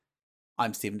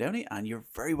I'm Stephen Downey, and you're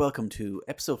very welcome to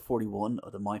episode 41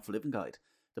 of the Mindful Living Guide,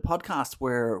 the podcast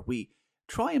where we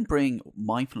try and bring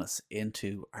mindfulness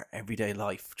into our everyday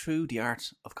life through the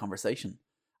art of conversation.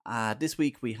 This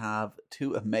week we have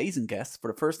two amazing guests.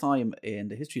 For the first time in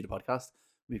the history of the podcast,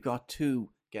 we've got two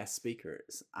guest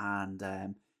speakers, and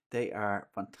they are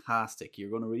fantastic.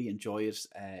 You're going to really enjoy it.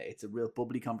 It's a real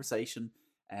bubbly conversation,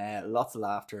 lots of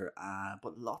laughter,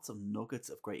 but lots of nuggets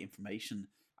of great information.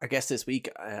 Our guests this week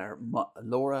are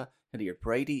Laura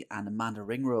Hilliard-Brady and Amanda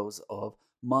Ringrose of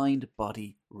Mind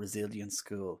Body Resilience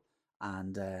School.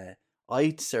 And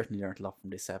I certainly learned a lot from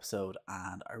this episode,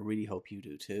 and I really hope you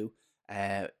do too.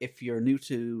 If you're new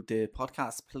to the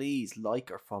podcast, please like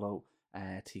or follow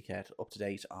to get up to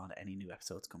date on any new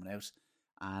episodes coming out.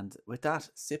 And with that,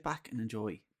 sit back and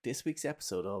enjoy this week's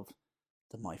episode of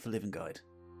the Mindful Living Guide.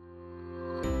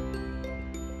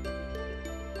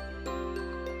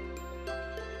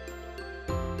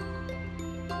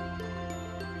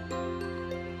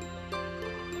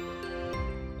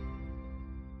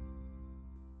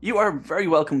 You are very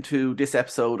welcome to this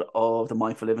episode of the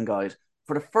Mindful Living Guide.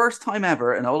 For the first time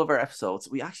ever in all of our episodes,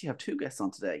 we actually have two guests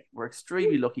on today. We're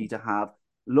extremely lucky to have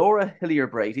Laura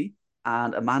Hilliard-Brady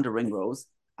and Amanda Ringrose.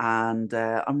 And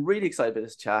I'm really excited about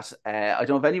this chat. I don't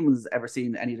know if anyone's ever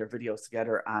seen any of their videos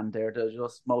together, and they're the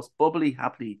just most bubbly,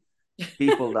 happy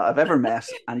people that I've ever met.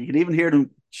 And you can even hear them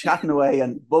chatting away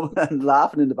and and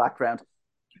laughing in the background.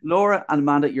 Laura and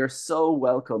Amanda, you're so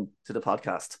welcome to the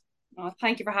podcast. Oh,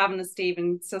 thank you for having us,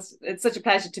 Stephen. It's such a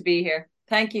pleasure to be here.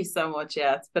 Thank you so much.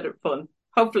 Yeah, it's been fun.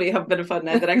 Hopefully have a bit of fun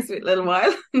now the next little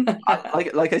while.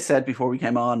 like I said before we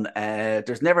came on,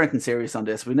 there's never anything serious on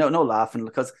this. We know no laughing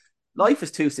because life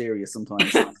is too serious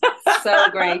sometimes. So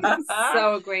great.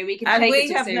 So great. We can and take we it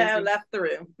too have seriously. now left the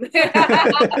room.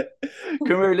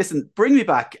 Come here, listen, bring me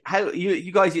back. How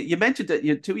you guys, you mentioned that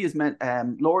you two of you met,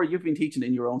 Laura, you've been teaching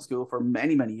in your own school for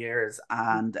many, many years.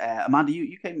 And Amanda,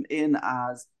 you came in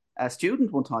as a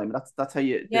student one time. That's how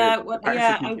you I've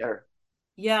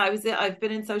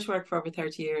been in social work for over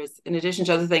 30 years in addition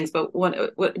to other things, but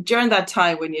during that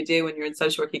time when you're in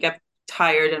social work, you get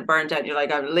tired and burnt out and you're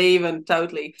like, I'm leaving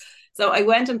totally. So I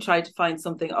went and tried to find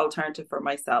something alternative for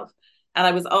myself, and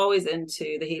I was always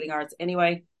into the healing arts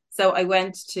anyway. So I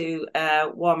went to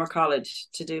Walmer College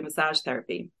to do massage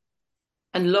therapy,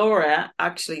 and Laura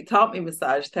actually taught me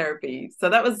massage therapy. So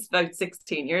that was about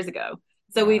 16 years ago.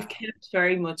 So we've kept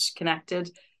very much connected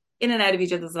in and out of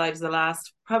each other's lives the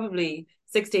last probably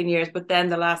 16 years, but then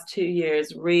the last 2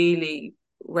 years really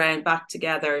ran back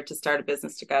together to start a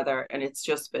business together. And it's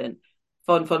just been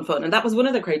fun. And that was one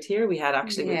of the criteria we had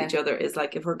actually with each other, is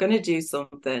like, if we're going to do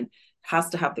something, it has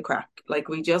to have the crack. Like,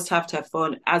 we just have to have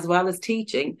fun as well as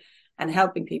teaching and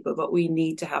helping people, but we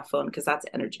need to have fun because that's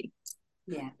energy.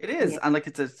 Yeah, it is, and like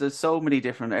there's so many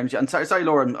different energy. And sorry,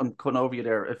 Laura, I'm cutting over you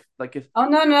there. Oh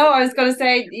no, I was going to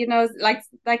say,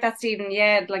 like that, Stephen.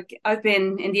 Yeah, like I've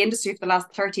been in the industry for the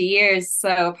last 30 years, so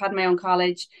I've had my own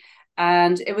college,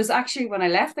 and it was actually when I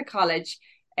left the college,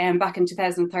 back in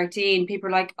 2013, people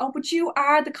were like, "Oh, but you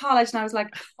are the college," and I was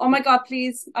like, "Oh my God,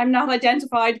 please, I'm not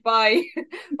identified by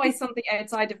something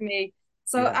outside of me."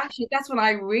 So actually, that's when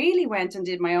I really went and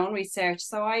did my own research.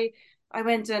 So I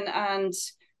went and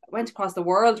went across the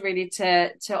world really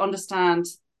to understand,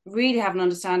 really have an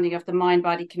understanding of the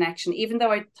mind-body connection, even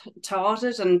though I taught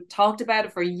it and talked about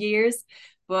it for years.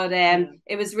 But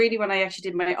it was really when I actually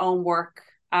did my own work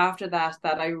after that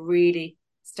I really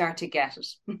started to get it.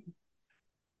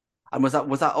 And was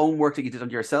that own work that you did on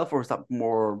yourself, or was that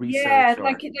more research? Yeah,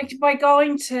 like by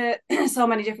going to so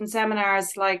many different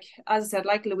seminars, like, as I said,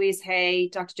 like Louise Hay,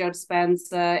 Dr. Joe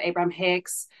Dispenza, Abraham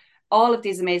Hicks, all of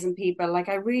these amazing people. Like,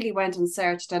 I really went and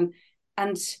searched and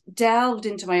delved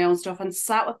into my own stuff and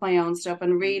sat with my own stuff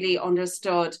and really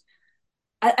understood,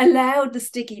 allowed the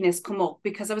stickiness come up,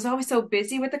 because I was always so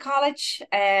busy with the college,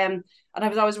 and I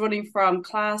was always running from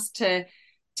class to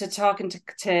talking to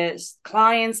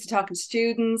clients, to talking to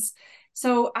students.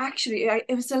 So actually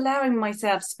it was allowing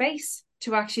myself space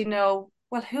to actually know,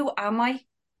 well, who am I?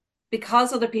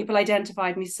 Because other people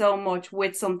identified me so much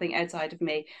with something outside of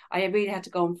me, I really had to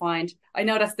go and find. I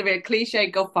know that's the very cliche,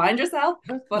 go find yourself,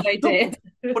 but I did.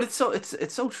 But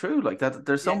it's so true. Like that,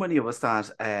 there's so many of us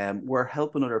that we're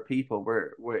helping other people.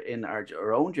 We're in our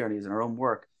own journeys and our own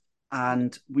work,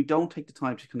 and we don't take the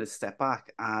time to kind of step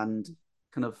back and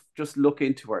kind of just look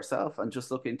into ourselves and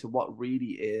just look into what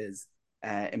really is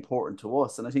important to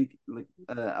us. And I think, like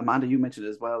Amanda, you mentioned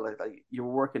as well, like you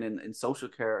were working in social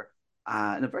care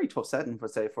in a very tough setting,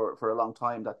 for a long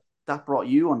time. That brought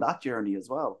you on that journey as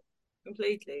well.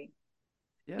 Completely.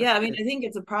 Yeah, I mean, I think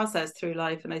it's a process through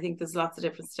life, and I think there's lots of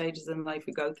different stages in life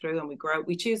we go through, and we grow.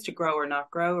 We choose to grow or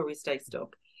not grow, or we stay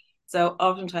stuck. So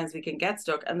oftentimes we can get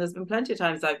stuck, and there's been plenty of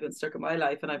times I've been stuck in my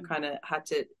life, and I've kind of had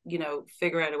to,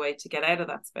 figure out a way to get out of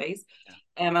that space.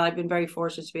 And I've been very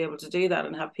fortunate to be able to do that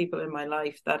and have people in my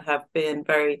life that have been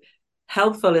very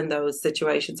helpful in those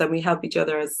situations, and we help each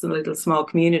other as some little small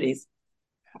communities.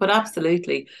 But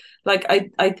absolutely, like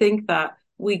I think that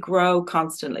we grow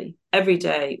constantly. Every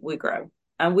day we grow.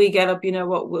 And we get up,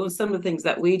 some of the things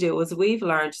that we do is we've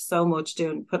learned so much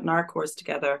putting our course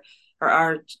together or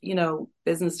our,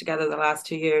 business together the last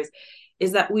 2 years,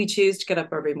 is that we choose to get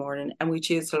up every morning and we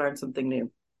choose to learn something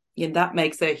new. And that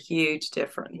makes a huge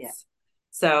difference. Yeah.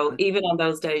 So even on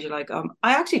those days, you're like, I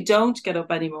actually don't get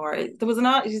up anymore.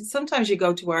 Sometimes you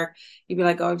go to work, you'd be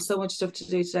like, I have so much stuff to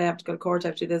do today. I have to go to court, I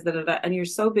have to do this, and you're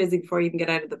so busy before you even get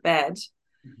out of the bed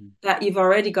that you've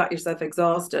already got yourself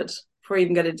exhausted before you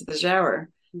even get into the shower.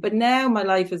 But now my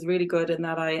life is really good in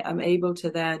that I am able to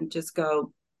then just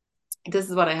go, this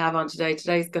is what I have on today.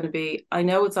 Today's going to be, I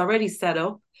know it's already set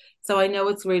up. So I know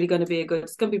it's really going to be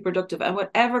it's going to be productive. And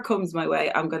whatever comes my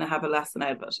way, I'm going to have a lesson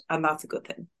out of it. And that's a good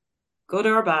thing. Good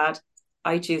or bad,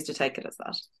 I choose to take it as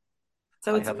that.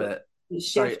 So it's I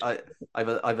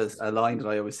have a line that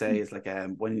I always say is like,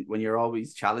 when you're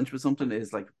always challenged with something,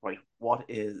 is like, right, what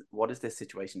is this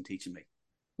situation teaching me?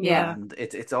 Yeah. And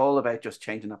it's all about just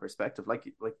changing that perspective.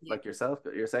 Like yourself,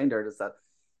 you're saying there is that,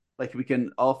 like, we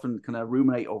can often kind of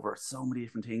ruminate over so many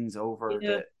different things over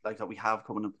that we have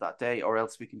coming up that day, or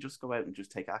else we can just go out and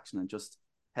just take action and just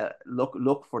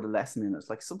look for the lesson in it. It's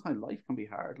like sometimes life can be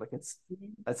hard. Like it's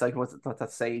like what's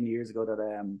that saying years ago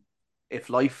that if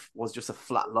life was just a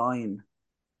flat line,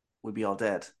 we'd be all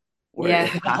dead. Where it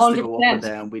has 100%. To go up and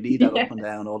down. We need that up and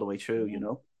down all the way through,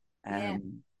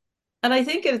 And I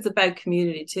think it's about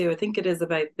community too. I think it is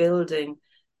about building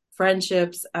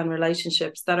friendships and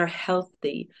relationships that are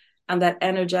healthy and that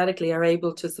energetically are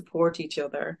able to support each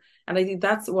other. And I think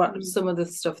that's what some of the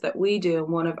stuff that we do. And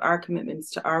one of our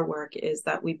commitments to our work is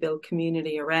that we build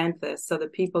community around this so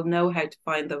that people know how to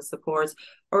find those supports.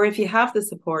 Or if you have the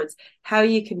supports, how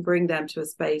you can bring them to a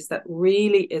space that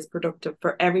really is productive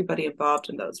for everybody involved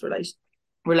in those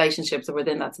relationships or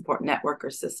within that support network or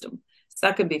system. So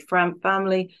that could be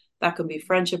family, that can be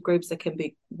friendship groups, that can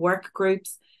be work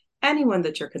groups, anyone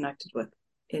that you're connected with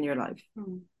in your life.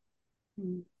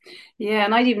 Yeah,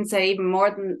 and I'd even say even more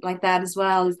than like that as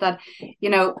well is that,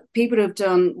 people who've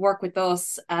done work with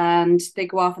us and they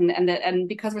go off and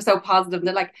because we're so positive,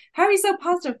 they're like, how are you so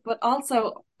positive? But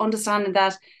also understanding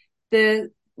that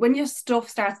when your stuff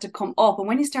starts to come up and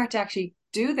when you start to actually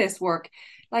do this work,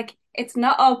 like, it's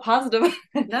not all positive.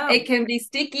 No. It can be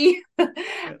sticky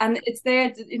and it's there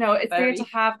to, it's there to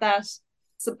have that,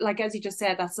 like, as you just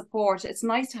said, that support. It's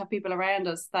nice to have people around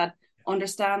us that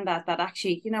understand that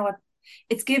actually,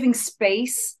 it's giving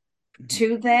space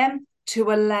to them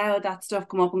to allow that stuff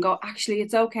come up and go, actually,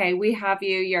 it's okay. We have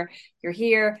you, you're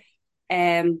here.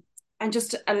 And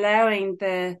just allowing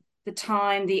the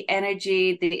time, the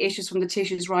energy, the issues from the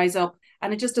tissues rise up.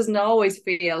 And it just doesn't always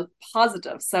feel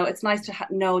positive. So it's nice to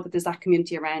know that there's that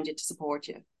community around you to support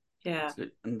you. Yeah.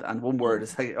 And one word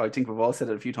is, I think we've all said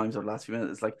it a few times over the last few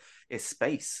minutes, it's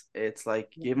space. It's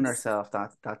like giving ourselves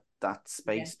that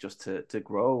space just to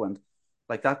grow. And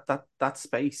like that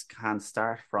space can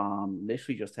start from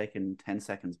literally just taking 10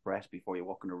 seconds breath before you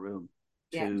walk in a room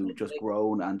to just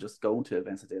growing and just going to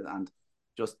events and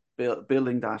just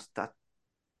building that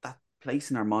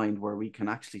place in our mind where we can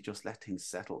actually just let things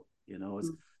settle. I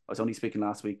was only speaking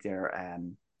last week there,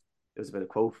 it was about a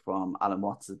quote from Alan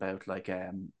Watts about like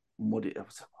muddy,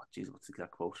 what's the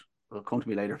exact quote? It'll come to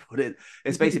me later, but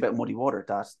it's basically about muddy water,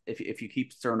 that if you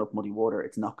keep stirring up muddy water,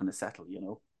 it's not going to settle,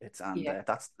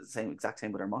 that's the exact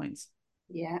same with our minds.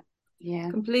 Yeah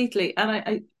completely.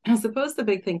 And I suppose the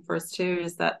big thing for us too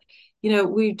is that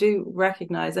we do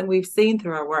recognize, and we've seen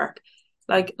through our work,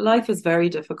 like, life is very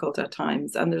difficult at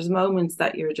times, and there's moments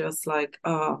that you're just like,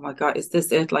 oh my God, is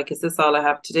this it? Like, is this all I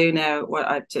have to do now?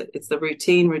 It's the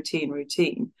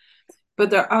routine. But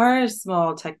there are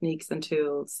small techniques and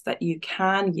tools that you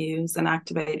can use and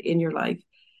activate in your life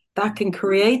that can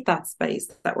create that space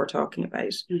that we're talking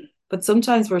about. But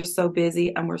sometimes we're so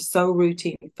busy and we're so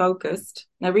routine focused.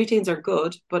 Now, routines are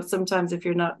good, but sometimes if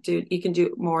you're not you can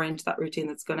do more into that routine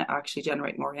that's going to actually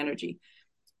generate more energy.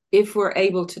 If we're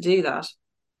able to do that,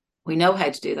 we know how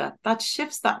to do that. That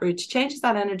shifts that route, changes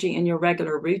that energy in your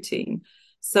regular routine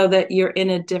so that you're in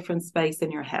a different space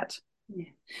in your head. Yeah.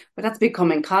 But that's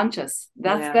becoming conscious.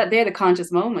 They're the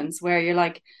conscious moments where you're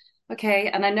like, okay.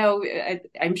 And I know,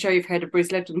 I'm sure you've heard of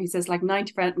Bruce Lipton. He says like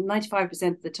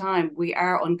 95% of the time we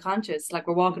are unconscious, like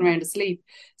we're walking around asleep.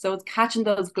 So it's catching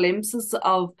those glimpses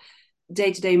of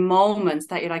day-to-day moments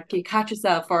that you're like, you catch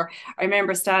yourself. Or I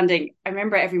remember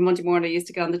every Monday morning I used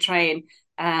to get on the train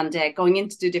and going in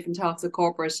to do different talks with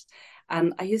corporate.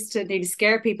 And I used to nearly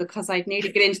scare people because I'd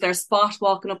nearly get into their spot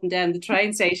walking up and down the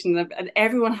train station, and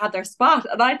everyone had their spot.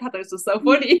 And I thought this was so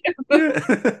funny. Yeah.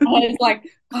 I was like,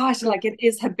 gosh, like it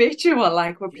is habitual,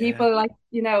 like where Yeah. people like,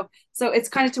 so it's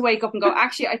kind of to wake up and go,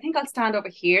 actually, I think I'll stand over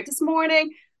here this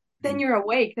morning. Then you're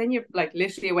awake. Then you're like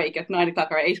literally awake at 9 o'clock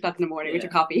or 8 o'clock in the morning with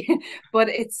your coffee. But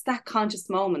it's that conscious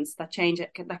moments that change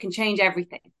it, that can change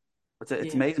everything.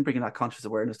 It's amazing bringing that conscious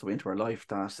awareness into our life.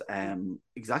 That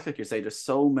exactly like you say, there's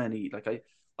so many. Like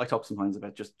I talk sometimes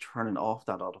about just turning off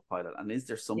that autopilot. And is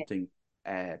there something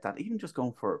that even just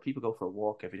people go for a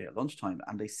walk every day at lunchtime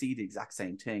and they see the exact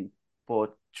same thing,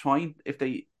 but if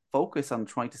they focus on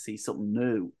trying to see something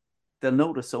new, they'll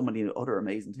notice so many other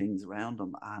amazing things around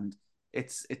them. And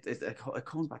it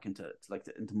comes back into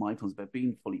mindfulness, about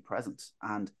being fully present.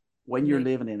 And when you're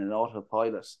living in an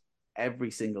autopilot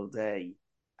every single day,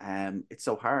 it's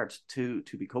so hard to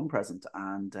become present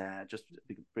and just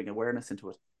bring awareness into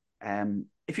it.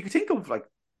 If you could think of like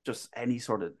just any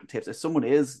sort of tips, if someone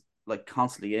is like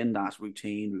constantly in that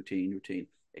routine,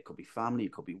 it could be family,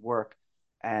 it could be work.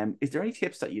 Is there any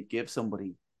tips that you'd give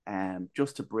somebody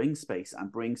just to bring space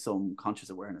and bring some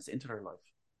conscious awareness into their life?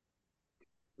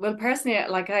 Well, personally,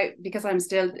 because I'm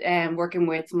still working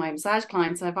with my massage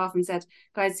clients, I've often said,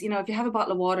 guys, if you have a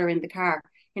bottle of water in the car,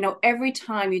 every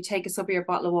time you take a sip of your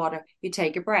bottle of water, you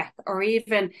take a breath. Or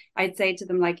even I'd say to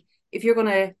them, like, if you're going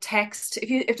to text,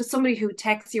 if there's somebody who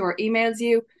texts you or emails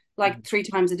you like 3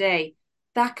 times a day,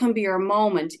 that can be your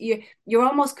moment. You're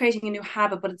almost creating a new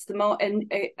habit, but it's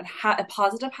a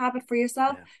positive habit for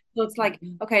yourself. Yeah. So it's like,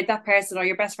 okay, that person or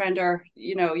your best friend or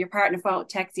your partner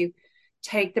texts you,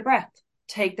 take the breath.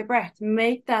 Take the breath.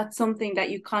 Make that something that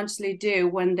you consciously do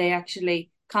when they actually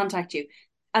contact you.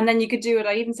 And then you could do it.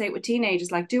 I even say it with teenagers,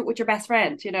 like do it with your best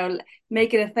friend,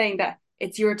 make it a thing that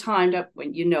it's your time, that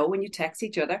when you text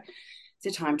each other, it's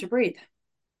your time to breathe. It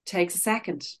takes a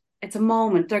second. It's a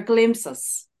moment. They're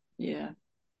glimpses. Yeah.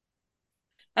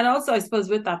 And also, I suppose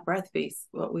with that breath piece,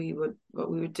 what we would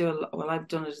do, well, I've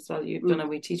done it as well, you've done it,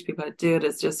 we teach people how to do it,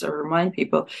 is just to remind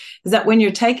people, is that when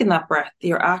you're taking that breath,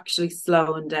 you're actually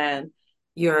slowing down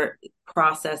your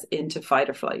process into fight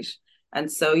or flight. And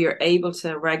so you're able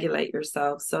to regulate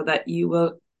yourself so that you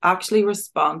will actually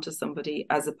respond to somebody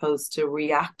as opposed to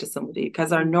react to somebody.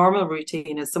 Because our normal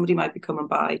routine is somebody might be coming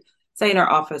by, say in our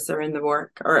office or in the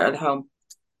work or at home,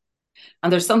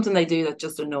 and there's something they do that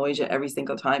just annoys you every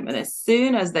single time. And as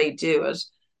soon as they do it,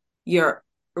 you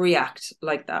react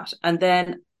like that. And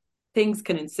then things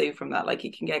can ensue from that. Like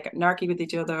you can get narky with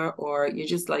each other, or you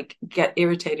just like get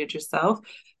irritated yourself.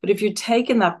 But if you're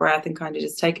taking that breath and kind of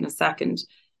just taking a second,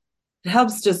 it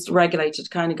helps just regulate it,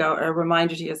 kind of go a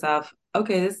reminder to yourself,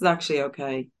 okay, this is actually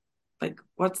okay. Like,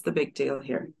 what's the big deal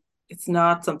here? It's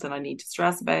not something I need to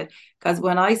stress about. Because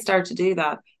when I start to do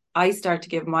that, I start to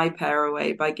give my power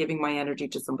away by giving my energy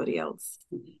to somebody else.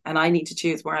 And I need to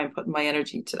choose where I'm putting my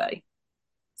energy today.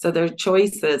 So there are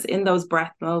choices in those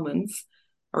breath moments,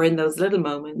 or in those little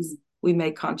moments, we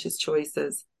make conscious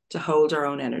choices to hold our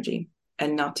own energy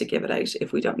and not to give it out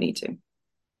if we don't need to.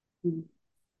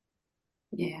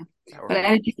 Yeah.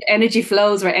 But energy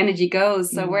flows where energy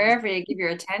goes. So wherever you give your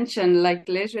attention, like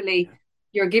literally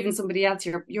you're giving somebody else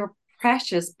your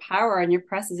precious power and your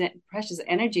precious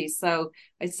energy. So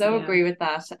I agree with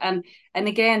that. And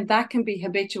again, that can be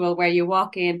habitual, where you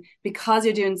walk in because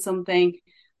you're doing something,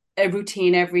 a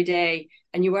routine every day,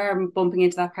 and you are bumping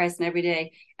into that person every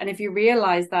day. And if you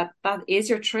realize that that is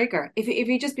your trigger, if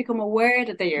you just become aware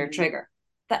that they're your trigger,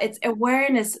 that it's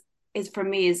awareness is, for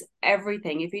me, is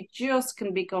everything. If you just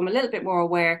can become a little bit more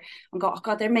aware and go, oh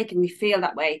God, they're making me feel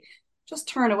that way, just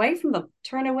turn away from them.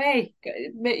 Turn away.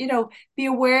 Be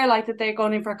aware like that they're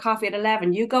going in for a coffee at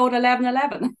 11. You go at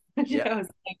 11:11. But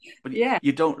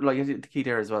you don't, like, the key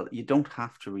there as well, you don't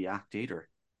have to react either.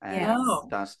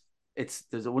 That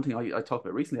there's one thing I talked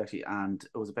about recently actually, and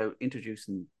it was about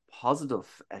introducing positive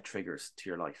triggers to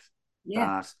your life.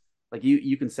 That, like,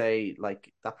 you can say,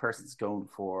 like, that person's going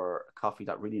for a coffee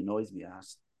that really annoys me at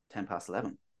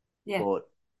 11:10. But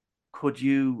could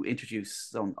you introduce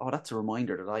some, oh, that's a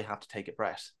reminder that I have to take a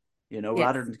breath,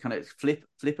 rather than kind of flip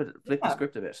the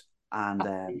script a bit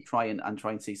and try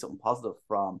and see something positive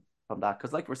from that.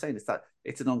 Because like we're saying,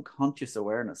 it's an unconscious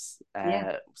awareness.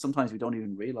 Sometimes we don't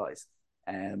even realize.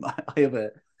 I have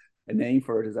a name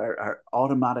for it is our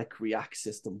automatic react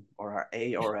system, or our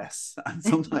ARS. And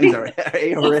sometimes our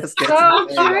ARS gets in So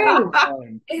the way all true. the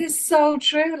time. It is so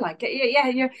true. Like,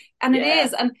 yeah, and it Yeah.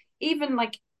 is, and even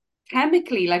like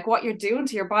chemically, like what you're doing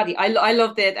to your body. I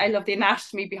love the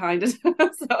anatomy behind it.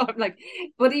 So I'm like,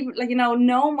 but even like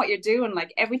knowing what you're doing,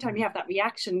 like every time you have that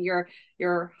reaction, your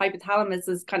hypothalamus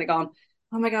is kind of gone.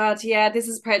 Oh my God, yeah,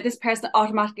 this person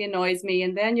automatically annoys me,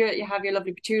 and then you have your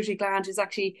lovely pituitary gland who's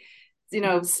actually,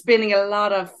 spinning a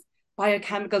lot of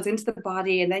biochemicals into the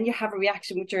body, and then you have a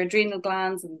reaction with your adrenal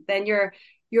glands, and then you're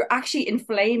actually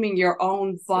inflaming your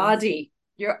own body,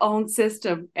 your own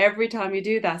system every time you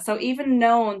do that. So even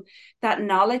knowing that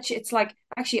knowledge, it's like,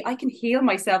 actually, I can heal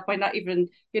myself by not even,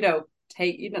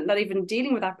 not even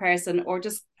dealing with that person, or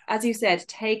just, as you said,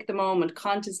 take the moment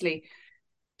consciously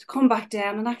to come back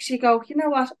down and actually go, you know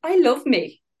what? I love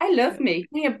me. I love me.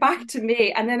 Bring it back to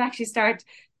me, and then actually start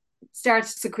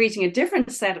secreting a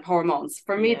different set of hormones.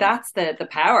 For me, that's the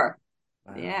power.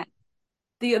 Wow. Yeah.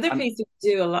 The other And piece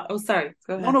we do a lot. Oh, sorry.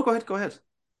 Go ahead. no, go ahead. Go ahead.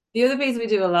 The other piece we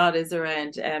do a lot is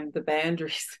around the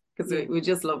boundaries, because we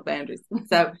just love boundaries.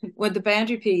 So with the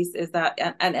boundary piece is that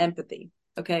and empathy.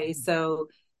 Okay, so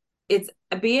it's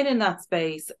being in that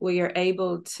space where you're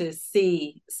able to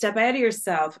step out of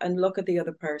yourself and look at the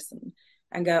other person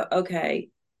and go, okay,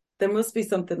 there must be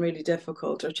something really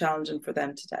difficult or challenging for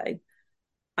them today.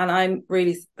 And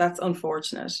that's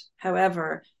unfortunate.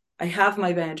 However, I have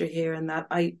my boundary here, in that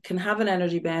I can have an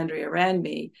energy boundary around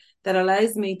me that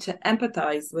allows me to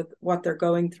empathize with what they're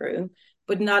going through,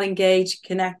 but not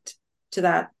connect to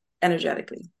that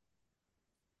energetically.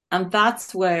 And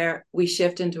that's where we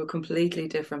shift into a completely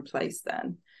different place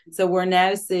then. So we're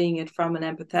now seeing it from an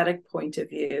empathetic point of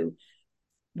view,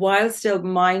 while still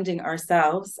minding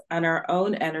ourselves and our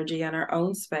own energy and our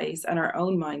own space and our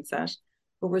own mindset,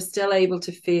 but we're still able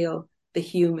to feel the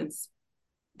human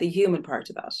part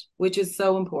of that, which is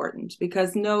so important,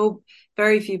 because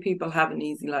very few people have an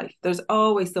easy life. There's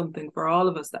always something for all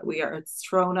of us it's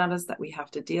thrown at us that we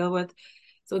have to deal with.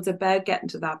 So it's about getting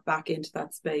back into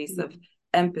that space of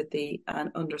empathy and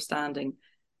understanding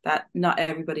that not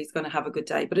everybody's going to have a good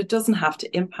day, but it doesn't have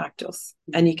to impact us.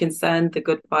 And you can send the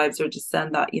good vibes, or just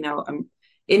send that, I'm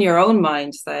in your own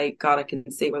mind, say, God, I can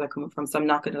see where they're coming from, so I'm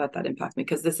not going to let that impact me,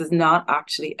 because this is not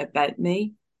actually about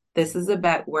me. This is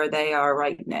about where they are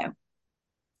right now.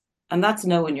 And that's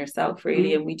knowing yourself,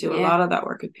 really. And we do a lot of that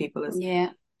work with people, is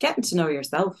getting to know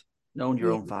yourself. Knowing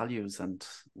your own values and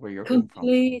where you're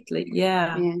completely coming from.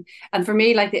 Yeah. And for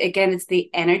me, like, again, it's the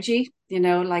energy,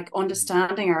 like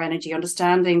understanding our energy,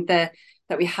 understanding that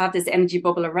we have this energy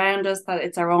bubble around us, that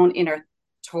it's our own inner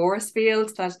torus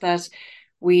field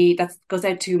that goes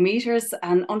out 2 meters,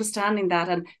 and understanding that.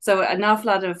 And so an awful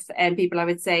lot of people, I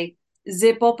would say,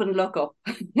 zip up and look up.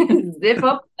 Zip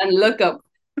up and look up.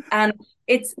 And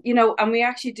it's, and we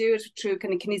actually do it through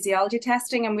kind of kinesiology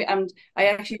testing. And I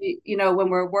actually, when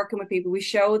we're working with people, we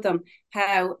show them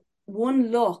how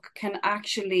one look can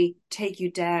actually take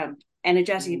you down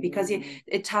energetically, because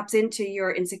it taps into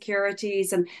your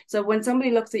insecurities. And so when somebody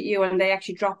looks at you and they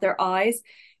actually drop their eyes,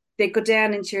 they go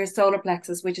down into your solar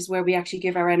plexus, which is where we actually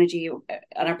give our energy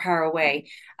and our power away.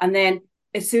 And then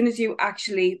as soon as you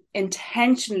actually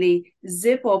intentionally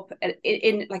zip up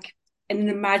in like an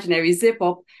imaginary zip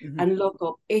up and look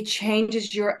up, it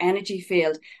changes your energy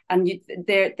field, and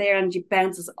their energy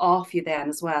bounces off you then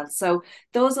as well. So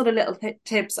those are the little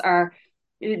tips, are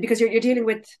because you're dealing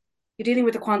with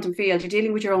the quantum field, you're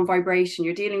dealing with your own vibration,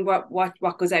 you're dealing with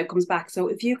what goes out comes back. So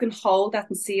if you can hold that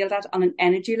and seal that on an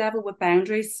energy level with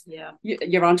boundaries,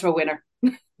 you're onto a winner.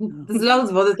 There's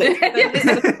loads of other things.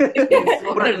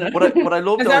 what I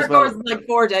love though as well, course is like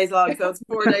 4 days long, so it's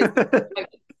 4 days.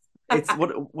 It's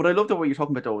what I love though, what you're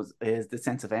talking about though, is the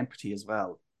sense of empathy as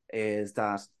well. Is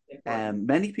that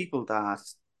many people that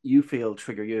you feel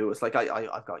trigger you, it's like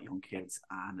I've got young kids,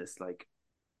 and it's like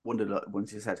one of the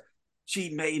ones you said, she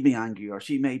made me angry, or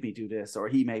she made me do this, or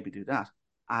he made me do that.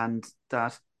 And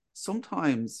that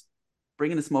sometimes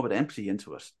bringing a small bit of empathy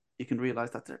into it, you can realize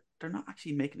that they're not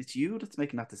actually it's you that's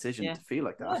making that decision to feel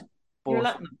like that.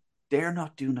 But they're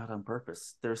not doing that on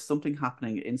purpose. There's something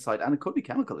happening inside, and it could be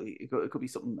chemical. It could be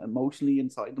something emotionally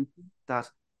inside them, that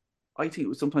I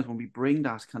think sometimes when we bring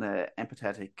that kind of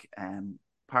empathetic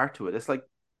part to it, it's like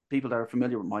people that are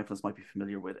familiar with mindfulness might be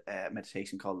familiar with a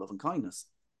meditation called Love and Kindness.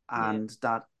 And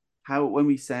that how when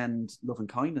we send love and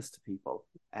kindness to people,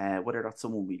 whether that's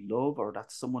someone we love or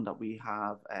that's someone that we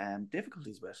have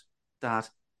difficulties with, that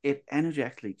it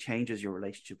energetically changes your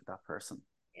relationship with that person.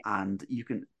 And you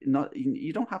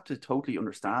don't have to totally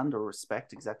understand or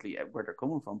respect exactly where they're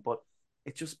coming from, but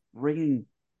it's just bringing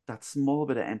that small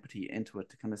bit of empathy into it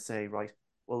to kind of say, right,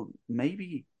 well,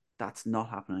 maybe that's not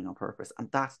happening on purpose.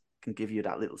 And that can give you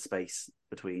that little space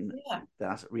between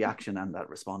that reaction and that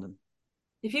responding.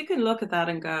 If you can look at that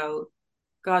and go,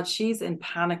 God, she's in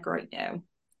panic right now.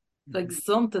 Like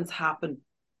something's happened.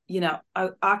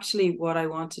 What I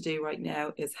want to do right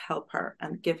now is help her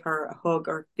and give her a hug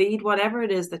or feed whatever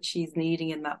it is that she's needing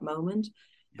in that moment.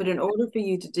 But in order for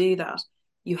you to do that,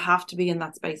 you have to be in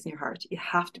that space in your heart. You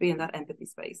have to be in that empathy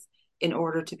space in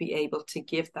order to be able to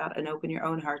give that and open your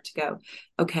own heart to go,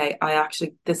 okay,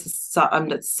 it's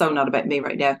so not about me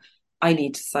right now. I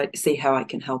need to see how I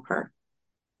can help her.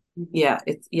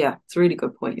 It's a really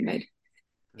good point you made.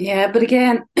 Yeah, but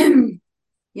again,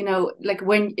 like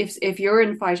if you're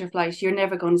in fight or flight, you're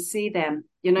never going to see them.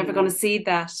 You're never going to see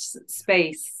that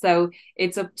space. So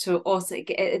it's up to us.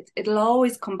 It'll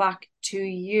always come back to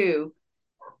you,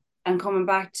 and coming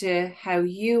back to how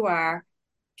you are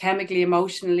chemically,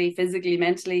 emotionally, physically,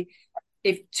 mentally,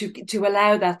 if to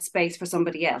allow that space for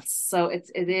somebody else. So it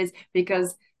is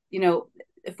because,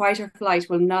 fight or flight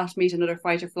will not meet another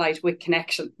fight or flight with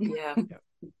connection. Yeah.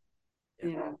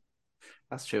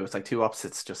 That's true. It's like two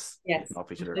opposites just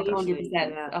off each other. 100%.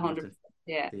 100%.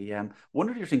 Yeah. One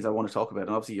of the things I want to talk about,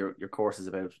 and obviously your course is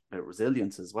about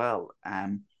resilience as well.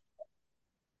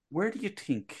 Where do you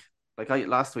think? Like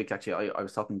last week, actually, I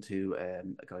was talking to a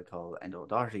guy called Endo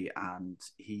Doherty, and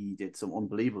he did some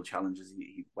unbelievable challenges.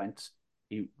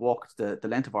 He walked the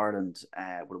length of Ireland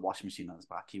with a washing machine on his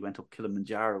back. He went up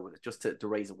Kilimanjaro with it just to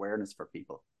raise awareness for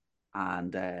people.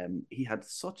 And he had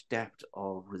such depth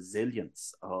of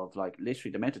resilience of like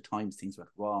literally the amount of times things went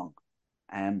wrong.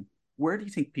 Where do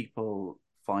you think people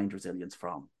find resilience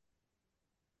from?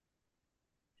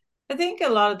 I think a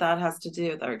lot of that has to do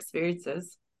with our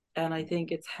experiences. And I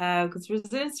think it's because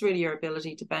resilience is really your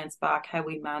ability to bounce back, how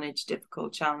we manage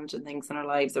difficult, challenging things in our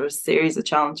lives. There are a series of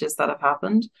challenges that have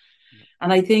happened.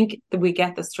 And I think that we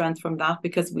get the strength from that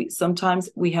because sometimes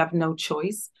we have no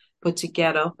choice but to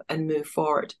get up and move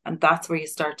forward. And that's where you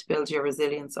start to build your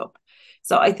resilience up.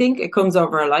 So I think it comes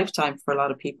over a lifetime for a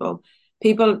lot of people.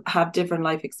 People have different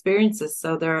life experiences.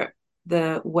 So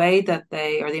the way that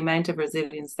the amount of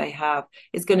resilience they have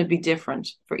is going to be different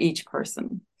for each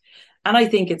person. And I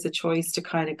think it's a choice to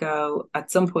kind of go,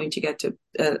 at some point you get to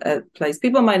a place.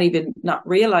 People might even not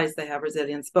realize they have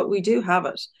resilience, but we do have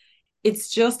it. It's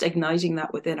just igniting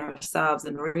that within ourselves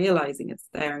and realizing it's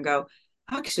there and go,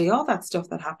 actually, all that stuff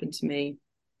that happened to me,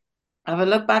 if I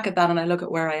look back at that and I look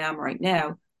at where I am right now,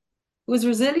 it was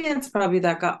resilience probably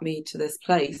that got me to this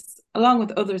place, along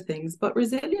with other things. But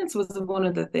resilience was one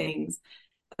of the things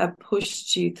that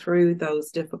pushed you through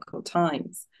those difficult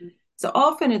times. So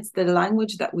often it's the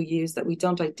language that we use that we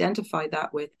don't identify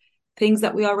that with things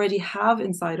that we already have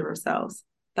inside of ourselves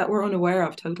that we're unaware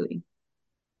of totally.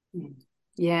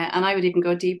 Yeah, and I would even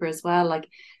go deeper as well, like,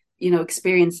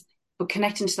 experience, but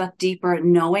connecting to that deeper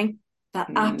knowing, that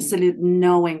absolute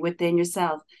knowing within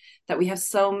yourself, that we have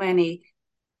so many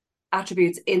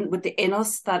attributes within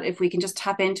us that if we can just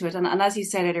tap into it, and as you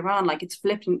said earlier on, like it's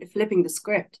flipping the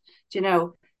script,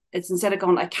 it's instead of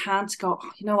going, I can't go,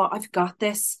 you know what, I've got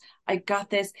this, and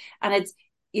it's,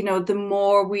 the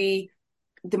more we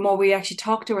actually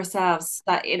talk to ourselves,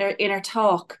 that inner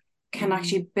talk can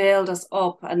actually build us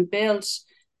up and build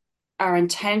our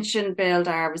intention, build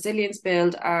our resilience,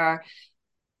 build our,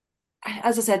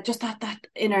 as I said, just that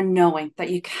inner knowing that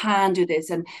you can do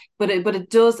this. But it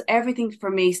does, everything for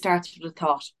me starts with a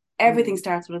thought. Everything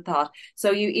starts with a thought.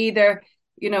 So you either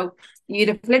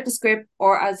flip the script,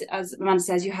 or as Amanda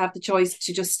says, you have the choice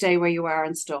to just stay where you are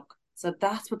and stuck. So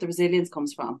that's what the resilience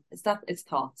comes from. It's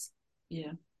thoughts.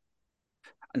 Yeah.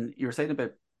 And you were saying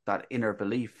about that inner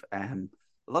belief.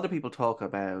 A lot of people talk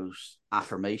about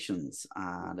affirmations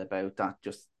and about that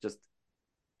just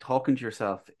talking to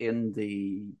yourself in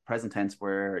the present tense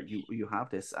where you have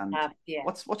this. And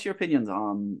what's your opinions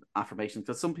on affirmations?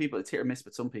 Because some people, it's hit or miss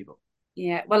with some people.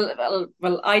 Yeah,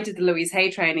 well, I did the Louise Hay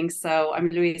training, so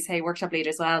I'm a Louise Hay workshop leader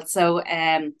as well. So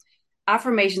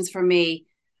affirmations for me,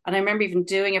 and I remember even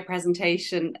doing a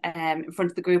presentation in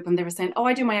front of the group, and they were saying, oh,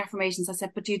 I do my affirmations. I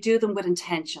said, but do you do them with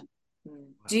intention?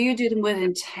 Do you do them with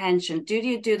intention? Do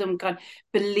you do them God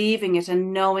believing it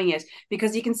and knowing it?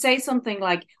 Because you can say something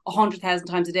like 100,000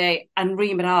 times a day and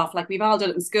ream it off, like we've all done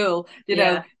it in school,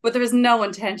 know, but there is no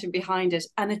intention behind it,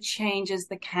 and it changes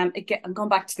I'm going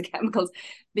back to the chemicals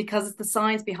because it's the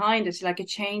science behind it. Like it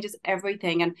changes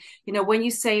everything, and when you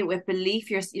say it with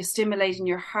belief, you're stimulating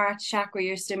your heart chakra,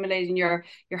 you're stimulating your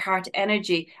heart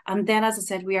energy, and then, as I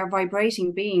said, we are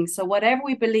vibrating beings. So whatever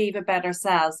we believe about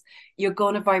ourselves, you're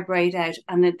going to vibrate out.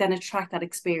 And and then attract that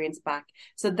experience back.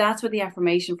 So that's where the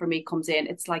affirmation for me comes in.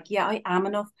 It's like, yeah, I am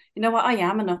enough. You know what? I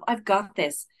am enough. I've got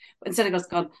this. Instead of just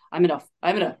going, I'm enough,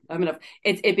 I'm enough, I'm enough.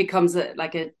 It becomes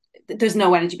there's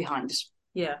no energy behind it.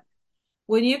 Yeah.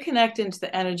 When you connect into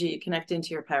the energy, you connect into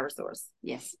your power source.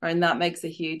 Yes. Right? And that makes a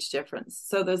huge difference.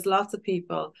 So there's lots of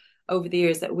people over the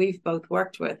years that we've both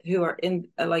worked with who are in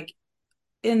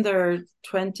their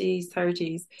 20s,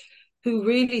 30s, who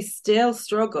really still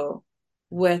struggle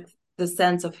with the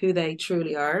sense of who they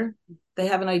truly are. They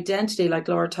have an identity, like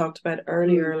Laura talked about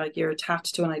earlier, like you're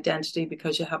attached to an identity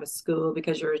because you have a school,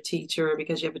 because you're a teacher,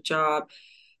 because you have a job.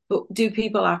 But do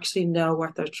people actually know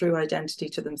what their true identity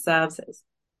to themselves is?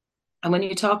 And when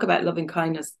you talk about loving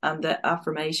kindness and the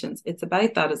affirmations, it's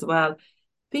about that as well.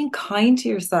 Being kind to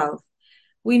yourself.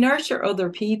 We nurture other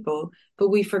people, but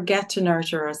we forget to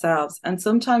nurture ourselves. And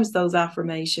sometimes those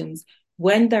affirmations,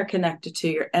 when they're connected to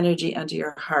your energy and to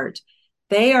your heart,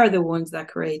 they are the ones that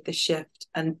create the shift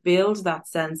and build that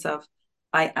sense of,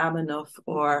 I am enough,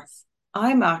 or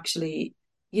I'm actually,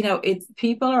 it's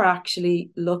people are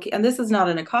actually lucky. And this is not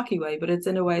in a cocky way, but it's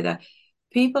in a way that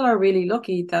people are really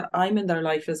lucky that I'm in their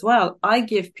life as well. I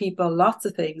give people lots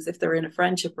of things if they're in a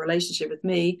friendship relationship with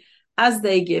me, as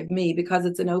they give me, because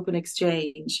it's an open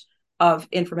exchange of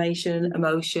information,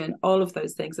 emotion, all of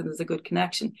those things, and there's a good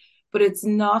connection. But it's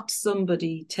not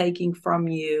somebody taking from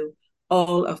you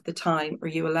all of the time, or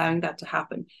you allowing that to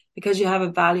happen because you have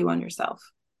a value on yourself.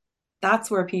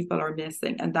 That's where people are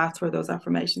missing, and that's where those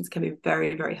affirmations can be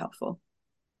very, very helpful.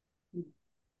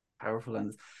 Powerful.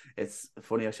 And it's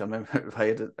funny, actually, I remember I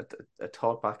had a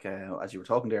thought back as you were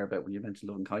talking there about when you mentioned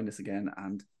love and kindness again,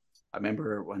 and I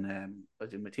remember when I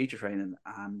did my teacher training,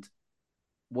 and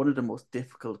one of the most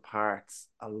difficult parts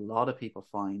a lot of people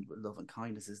find with love and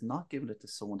kindness is not giving it to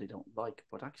someone they don't like,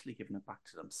 but actually giving it back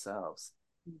to themselves.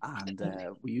 And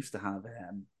we used to have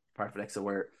part of Alexa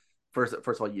where first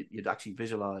of all you'd actually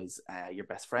visualize your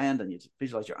best friend, and you'd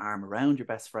visualize your arm around your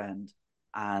best friend,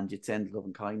 and you'd send love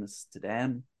and kindness to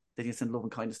them. Then you send love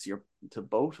and kindness to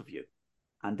both of you,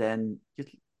 and then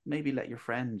you'd maybe let your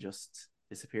friend just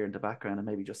disappear in the background and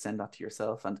maybe just send that to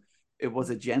yourself. And it was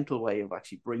a gentle way of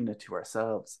actually bringing it to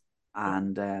ourselves.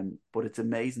 And but it's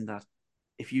amazing that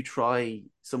if you try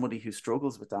somebody who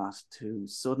struggles with that to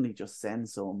suddenly just send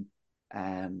some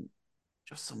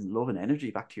love and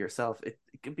energy back to yourself, it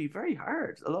can be very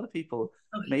hard. A lot of people,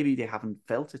 maybe they haven't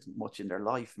felt it much in their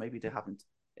life, maybe they haven't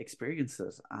experienced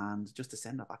it, and just to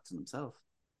send that back to themselves.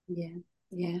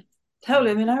 Yeah,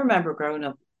 totally. I mean, I remember growing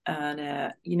up,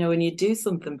 and when you do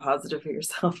something positive for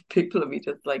yourself, people will be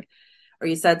just like, or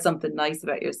you said something nice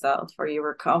about yourself, or you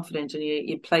were confident and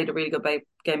you played a really good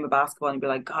game of basketball, and you'd be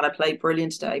like, God, I played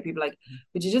brilliant today. People are like,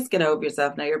 would you just get over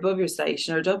yourself now? You're above your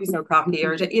station, or don't be so cocky,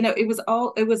 or it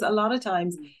was a lot of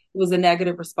times it was a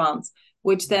negative response,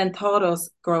 which then taught us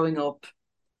growing up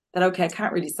that, okay, I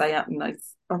can't really say anything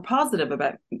nice or positive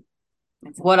about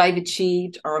what I've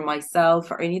achieved or myself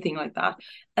or anything like that.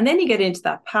 And then you get into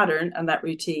that pattern and that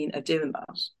routine of doing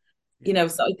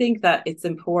that. So I think that it's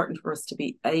important for us to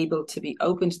be able to be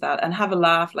open to that and have a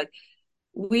laugh. Like,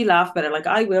 we laugh about it. Like,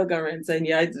 I will go around saying,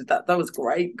 yeah, I did that. That was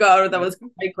great. God, that was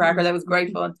great cracker. That was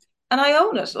great fun. And I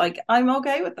own it. Like, I'm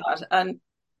okay with that. And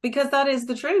because that is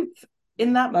the truth.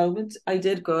 In that moment, I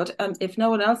did good. And if no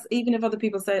one else, even if other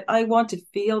people say it, I want to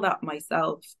feel that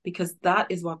myself, because that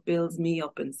is what builds me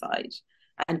up inside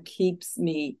and keeps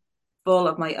me full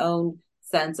of my own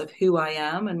sense of who I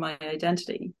am and my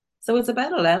identity. So it's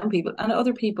about allowing people and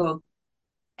other people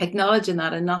acknowledging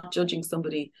that and not judging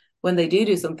somebody when they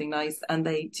do something nice and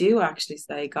they do actually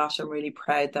say, gosh, I'm really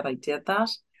proud that I did that.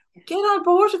 Get on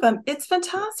board with them. It's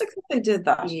fantastic that they did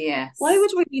that. Yes. Why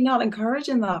would we be not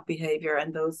encouraging that behavior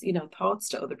and those, thoughts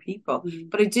to other people?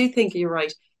 But I do think you're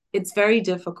right. It's very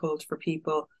difficult for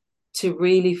people to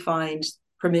really find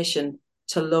permission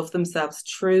to love themselves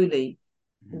truly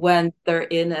when they're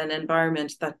in an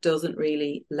environment that doesn't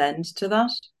really lend to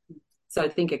that. So I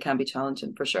think it can be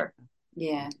challenging for sure.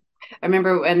 Yeah. I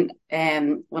remember when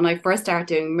I first started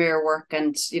doing mirror work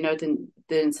and,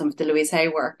 doing some of the Louise Hay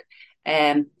work,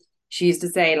 she used to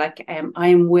say, like, I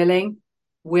am willing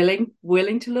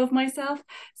to love myself.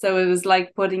 So it was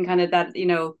like putting kind of that,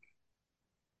 making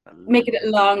it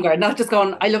longer, not just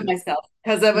going, I love myself,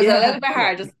 because it was a little bit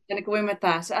hard just kind of go in with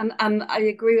that. And I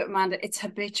agree with Amanda, it's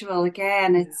habitual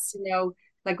again. It's,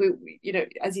 like we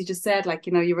as you just said, like,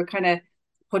 you were kind of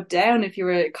put down if you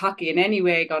were cocky in any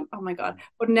way, going, oh my God.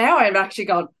 But now I'm actually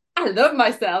gone, I love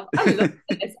myself. I love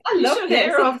this. I love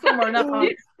this.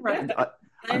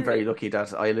 I'm very lucky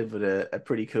that I live with a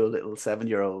pretty cool little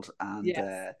 7-year-old, and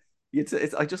I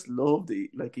just love they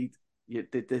look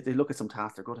at some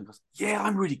task they're good and goes, yeah,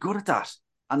 I'm really good at that.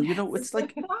 And It's it's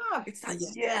like that. it's that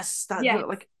yes, that Yes.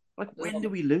 like when do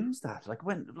we lose that?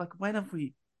 When have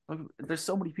we there's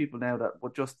so many people now that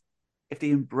would just if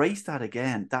they embrace that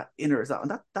again, that inner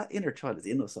that inner child is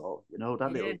in us all, that Yeah.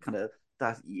 little kind of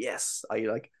that yes, I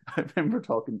like I remember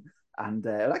talking and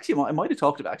actually I might have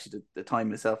talked about actually the time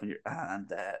myself and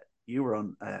you were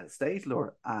on stage,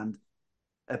 Laura, and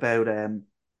about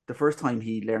the first time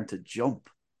he learned to jump,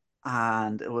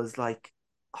 and it was like,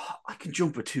 oh, I can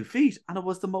jump with 2 feet, and it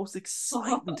was the most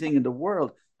exciting thing in the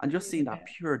world, and just seeing that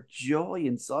pure joy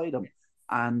inside him,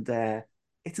 and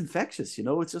it's infectious,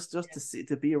 it's just to see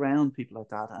to be around people like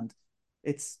that, and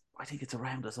I think it's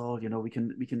around us all, we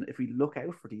can if we look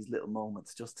out for these little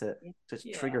moments just to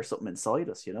trigger something inside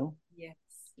us, Yes.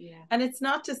 Yeah. And it's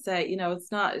not to say,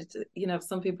 it's not,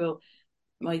 some people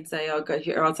might say, oh, God,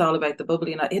 it's all about the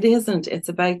bubbly. And it isn't. It's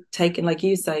about taking, like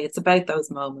you say, it's about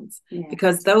those moments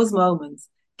because those moments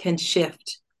can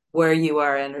shift where you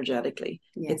are energetically.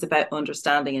 Yeah. It's about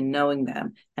understanding and knowing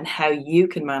them and how you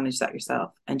can manage that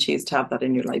yourself and choose to have that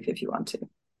in your life if you want to.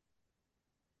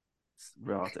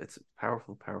 It's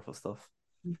powerful, powerful stuff.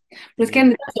 But again,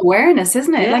 that's awareness,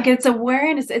 isn't it? Yeah. Like it's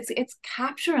awareness. It's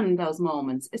capturing those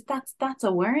moments. That's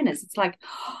awareness. It's like,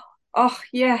 oh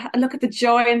yeah, and look at the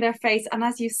joy in their face. And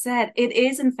as you said, it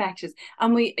is infectious.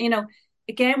 And we,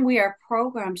 again, we are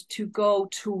programmed to go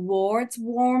towards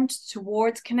warmth,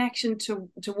 towards connection,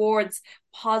 towards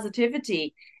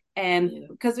positivity.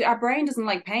 Because our brain doesn't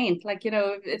like pain. Like,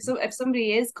 if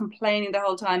somebody is complaining the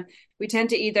whole time, we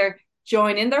tend to either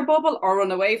join in their bubble or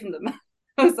run away from them.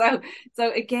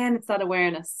 So again, it's that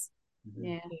awareness.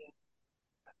 Yeah.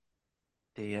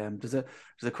 There's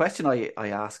a question I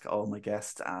ask all my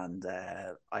guests, and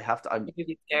I have to. I'm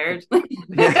scared.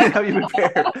 Yeah, have you been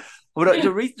scared? But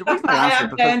the reason I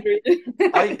ask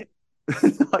it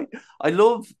because I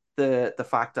love the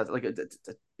fact that like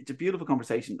it's a beautiful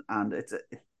conversation, and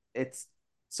it's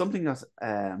something that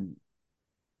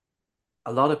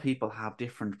a lot of people have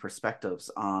different perspectives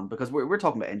on, because we're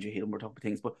talking about energy healing, we're talking about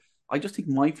things, but I just think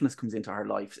mindfulness comes into our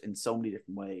lives in so many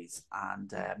different ways.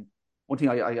 And one thing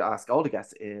I ask all the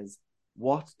guests is,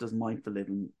 what does mindful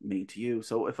living mean to you?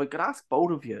 So if I could ask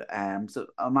both of you, so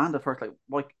Amanda first,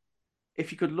 like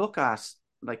if you could look at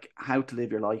like how to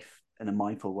live your life in a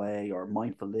mindful way or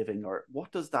mindful living, or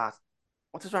what does that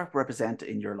represent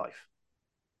in your life?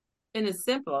 In a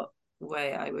simple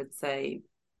way, I would say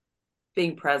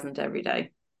being present every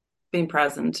day, being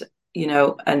present,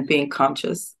 and being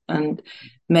conscious and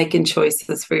making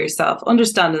choices for yourself,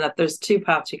 understanding that there's two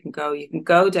paths you can go. You can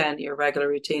go down to your regular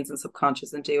routines and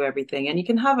subconscious and do everything. And you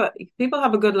can people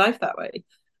have a good life that way,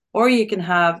 or you can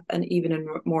have an even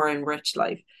more enriched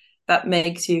life that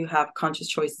makes you have conscious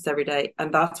choices every day.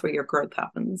 And that's where your growth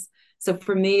happens. So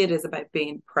for me, it is about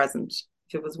being present.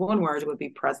 If it was one word, it would be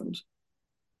present.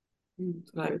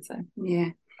 That's what I would say.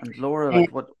 Yeah. And Laura,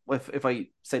 like, what if I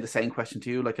say the same question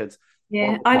to you? Like, what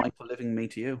would mindful living mean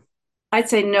to you? I'd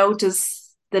say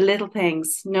notice the little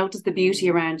things, notice the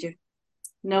beauty around you,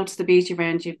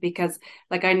 because,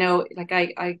 like, I know, like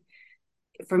I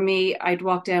for me, I'd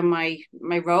walk down my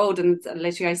road and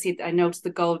literally I noticed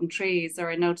the golden trees, or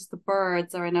I noticed the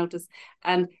birds,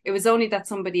 and it was only that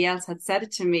somebody else had said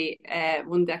it to me.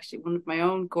 One of my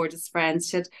own gorgeous friends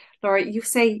said, "Laura, you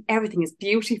say everything is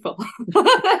beautiful."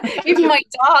 Even my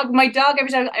dog,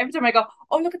 every time I go,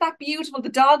 "Oh, look at that beautiful," the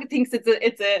dog thinks it's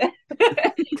a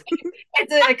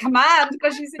it's a command,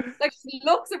 because she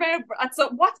looks around and so,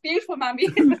 "What's beautiful, mommy?"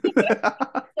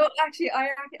 So actually,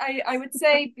 I would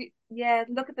say,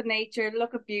 look at the nature,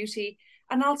 look at beauty,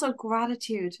 and also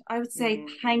gratitude. I would say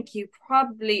thank you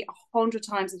probably 100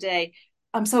 times a day.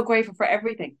 I'm so grateful for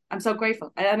everything. I'm so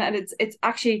grateful, and it's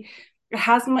actually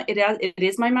it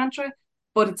is my mantra,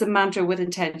 but it's a mantra with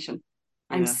intention.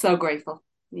 I'm so grateful.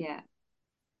 Yeah.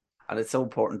 And it's so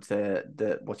important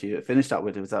that what you finished that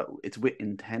with, is that it's with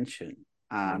intention,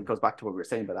 and goes back to what we were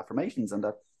saying about affirmations, and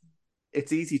that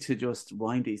it's easy to just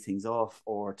wind these things off,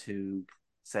 or to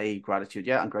say gratitude.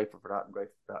 Yeah, I'm grateful for that. I'm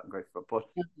grateful for that. I'm grateful for that.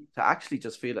 But to actually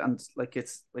just feel it, and like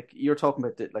it's like you're talking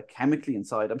about it, like chemically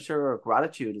inside. I'm sure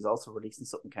gratitude is also releasing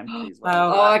something chemically as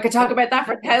well. Oh, I could talk about that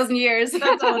for 1,000 years.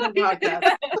 That's all the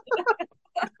podcast.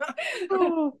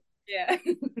 Yeah.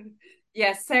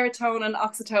 Yes, serotonin,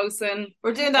 oxytocin.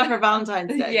 We're doing that for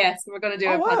Valentine's Day. Yes, we're going to do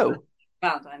it for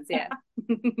Valentine's. Yeah.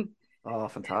 Oh,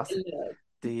 fantastic.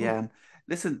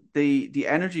 Listen, the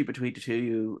energy between the two of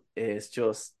you is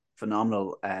just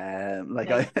phenomenal. I'm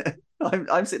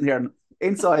sitting here, and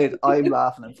inside I'm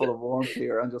laughing and full of warmth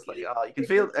here. I'm just like, you can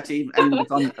feel, actually,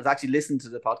 anyone that's actually listened to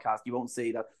the podcast, you won't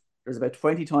see that there's about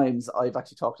 20 times I've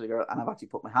actually talked to the girl and I've actually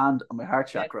put my hand on my heart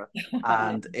chakra,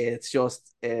 and it's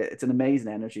just it's an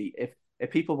amazing energy.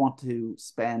 If people want to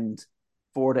spend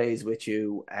 4 days with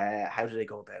you, how do they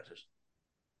go about it?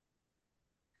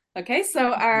 Okay,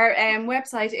 so our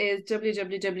website is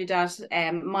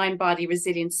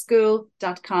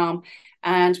www.mindbodyresilienceSchool.com,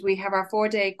 and we have our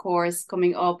 4-day course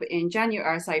coming up in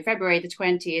February the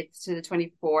 20th to the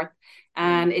 24th,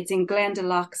 and it's in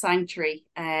Glendalough Sanctuary.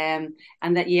 And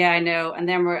that, I know. And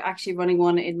then we're actually running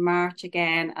one in March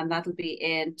again, and that'll be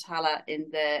in Tala in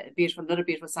the another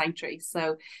beautiful sanctuary.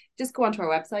 So just go onto our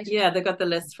website. Yeah, they've got the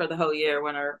list for the whole year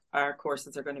when our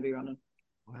courses are going to be running.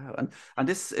 Wow, and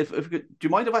this, if do you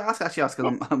mind if I ask? Because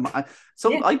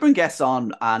I bring guests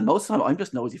on, and most of the time I'm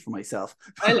just nosy for myself.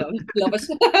 I love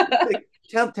it.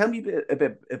 Tell me a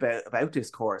bit about this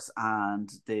course and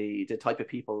the type of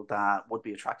people that would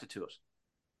be attracted to it.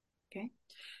 Okay,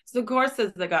 so the course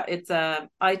is it's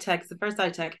ITEC, the first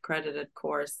ITEC accredited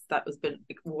course that was been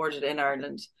awarded in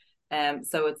Ireland.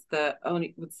 So it's the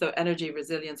Energy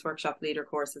Resilience Workshop Leader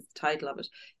course is the title of it.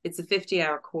 It's a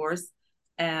 50-hour course.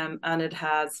 And it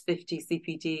has 50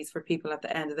 CPDs for people at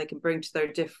the end that they can bring to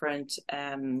their different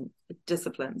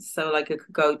disciplines. So like it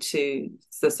could go to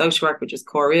the social work, which is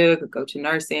Corú, it could go to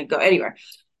nursing, it could go anywhere.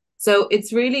 So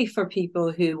it's really for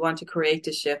people who want to create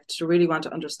a shift, to really want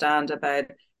to understand about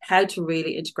how to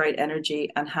really integrate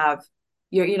energy and have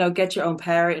get your own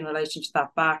power in relation to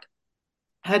that back,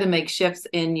 how to make shifts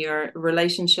in your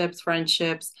relationships,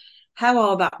 friendships, how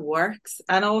all that works,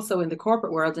 and also in the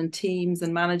corporate world and teams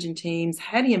and managing teams.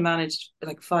 How do you manage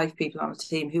like 5 people on a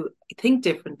team who think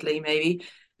differently, maybe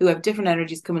who have different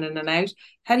energies coming in and out?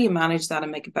 How do you manage that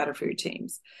and make it better for your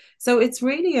teams? So it's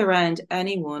really around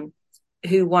anyone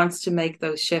who wants to make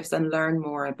those shifts and learn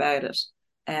more about it.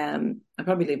 I'm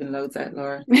probably leaving loads out,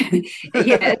 Laura.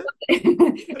 Yeah.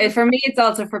 For me, it's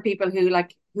also for people who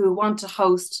want to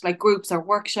host like groups or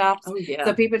workshops. Oh, yeah.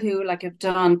 So people who have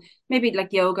done maybe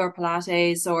like yoga or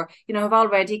Pilates, or have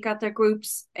already got their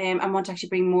groups and want to actually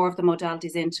bring more of the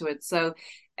modalities into it. So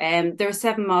there are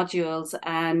 7 modules,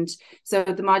 and so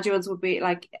the modules would be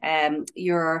like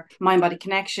your mind-body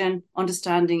connection,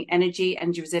 understanding energy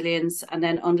resilience, and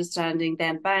then understanding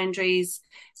then boundaries,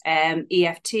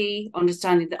 EFT,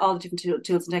 understanding all the different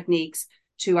tools and techniques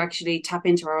to actually tap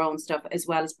into our own stuff, as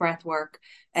well as breath work,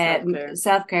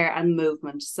 self-care and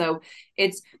movement. So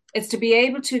it's to be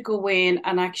able to go in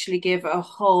and actually give a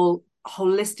whole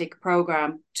holistic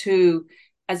program to,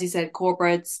 as you said,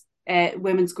 corporates,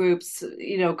 women's groups,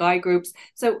 guy groups.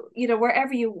 So,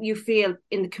 wherever you feel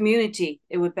in the community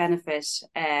it would benefit,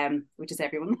 which is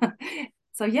everyone.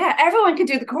 So yeah, everyone can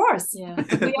do the course. Yeah.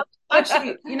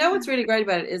 Actually, what's really great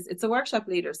about it is it's a workshop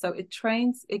leader. So it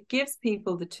gives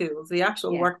people the tools, the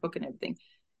actual workbook and everything,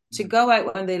 to go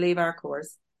out when they leave our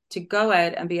course, to go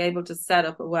out and be able to set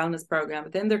up a wellness program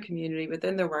within their community,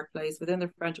 within their workplace, within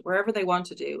their friendship, wherever they want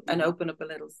to do, and open up a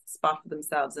little spot for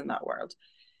themselves in that world.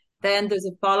 Then there's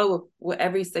a follow-up.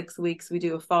 Every 6 weeks, we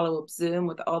do a follow-up Zoom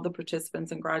with all the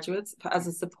participants and graduates as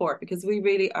a support, because we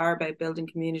really are about building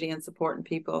community and supporting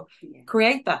people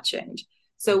create that change.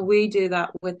 So we do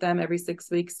that with them every 6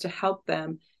 weeks to help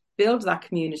them build that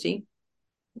community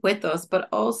with us, but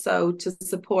also to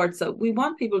support. So we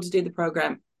want people to do the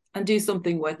program and do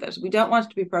something with it. We don't want it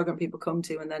to be a program people come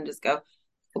to and then just go,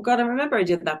 oh God, I remember I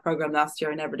did that program last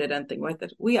year. I never did anything with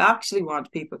it. We actually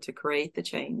want people to create the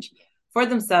change for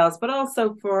themselves, but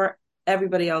also for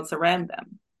everybody else around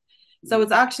them. So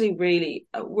it's actually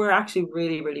we're actually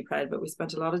really, really proud of it. We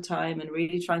spent a lot of time and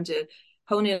really trying to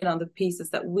hone in on the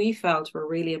pieces that we felt were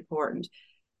really important,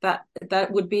 that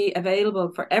would be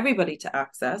available for everybody to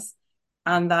access,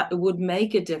 and that it would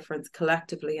make a difference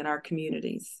collectively in our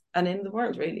communities and in the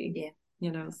world, really.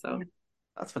 So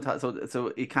that's fantastic.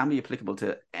 So it can be applicable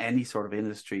to any sort of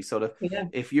industry. So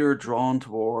if you're drawn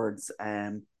towards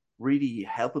really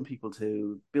helping people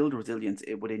to build resilience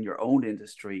within your own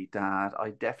industry, that I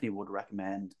definitely would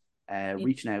recommend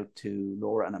reaching out to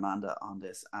Laura and Amanda on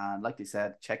this. And like they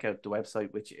said, check out the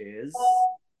website, which is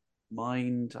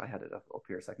I had it up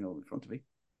here a second ago in front of me.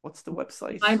 What's the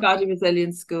website?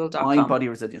 mindbodyresilienceSchool.com. Mind Body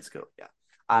Resilience School, yeah.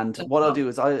 And what I'll do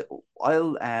is I'll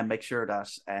make sure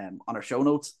that on our show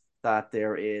notes that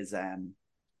there is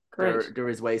there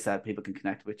is ways that people can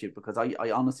connect with you, because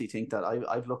I honestly think that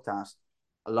I've looked at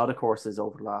a lot of courses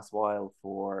over the last while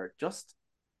for just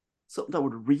something that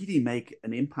would really make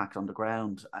an impact on the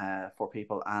ground for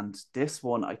people. And this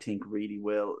one, I think, really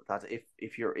will. That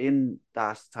if you're in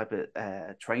that type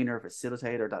of trainer,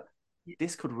 facilitator, that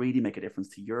this could really make a difference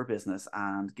to your business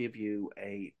and give you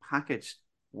a packaged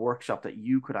workshop that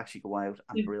you could actually go out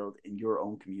and build in your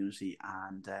own community.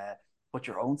 And put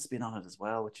your own spin on it as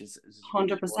well, which is really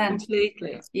 100%.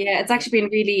 Completely. Yeah, it's actually been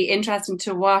really interesting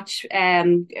to watch.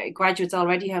 Graduates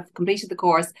already have completed the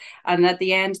course, and at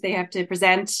the end they have to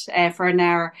present for an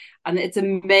hour, and it's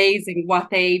amazing what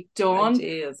they've done.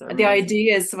 Ideas are The amazing.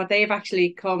 ideas, what they've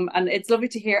actually come, and it's lovely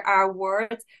to hear our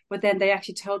words, but then they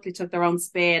actually totally took their own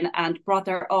spin and brought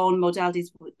their own modalities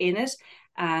in it,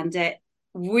 and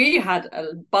we had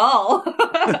a ball.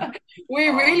 We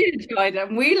really enjoyed it,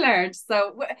 and we learned.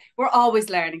 So we're always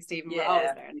learning, Stephen. We're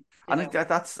always Yeah. learning. I think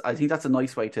that's a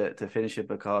nice way to finish it,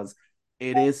 because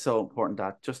it is so important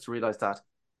that just to realize that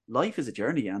life is a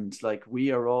journey, and like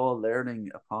we are all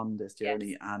learning upon this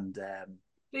journey. Yes. And I was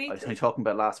Completely. talking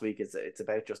about last week, it's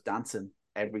about just dancing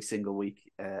every single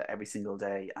week, every single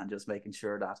day, and just making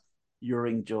sure that you're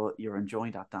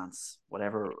enjoying that dance,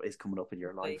 whatever is coming up in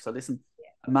your life. So listen,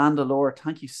 Amanda, Laura,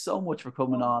 thank you so much for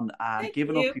coming on and Thank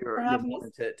giving you up for your having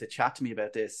morning us. to chat to me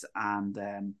about this. And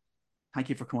thank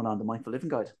you for coming on the Mindful Living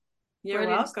Guide. You're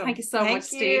Brilliant. welcome. Thank you so Thank much,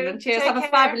 Stephen. you. Cheers. Take Have a care.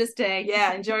 fabulous day.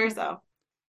 Yeah, enjoy yourself.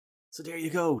 So there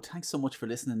you go. Thanks so much for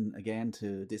listening again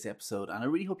to this episode, and I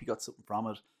really hope you got something from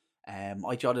it.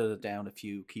 I jotted down a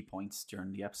few key points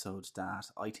during the episode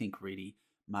that I think really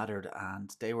mattered,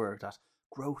 and they were that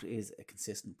growth is a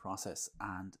consistent process,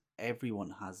 and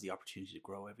everyone has the opportunity to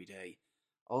grow every day.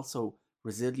 Also,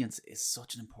 resilience is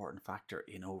such an important factor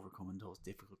in overcoming those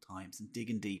difficult times and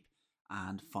digging deep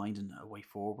and finding a way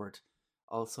forward.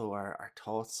 Also, our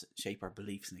thoughts shape our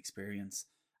beliefs and experience,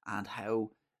 and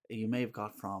how you may have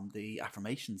got from the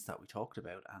affirmations that we talked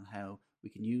about, and how we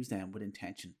can use them with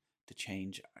intention to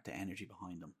change the energy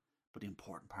behind them. But the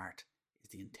important part is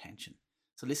the intention.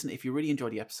 So listen, if you really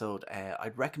enjoyed the episode,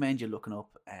 I'd recommend you looking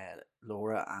up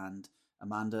Laura and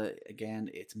Amanda. Again,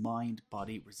 it's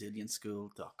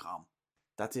mindbodyresilienceSchool.com.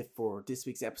 That's it for this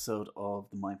week's episode of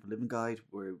the Mindful Living Guide.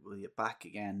 We'll be back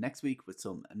again next week with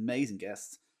some amazing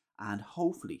guests, and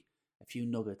hopefully a few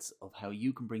nuggets of how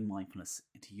you can bring mindfulness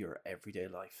into your everyday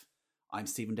life. I'm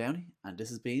Stephen Downey, and this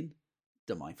has been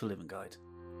the Mindful Living Guide.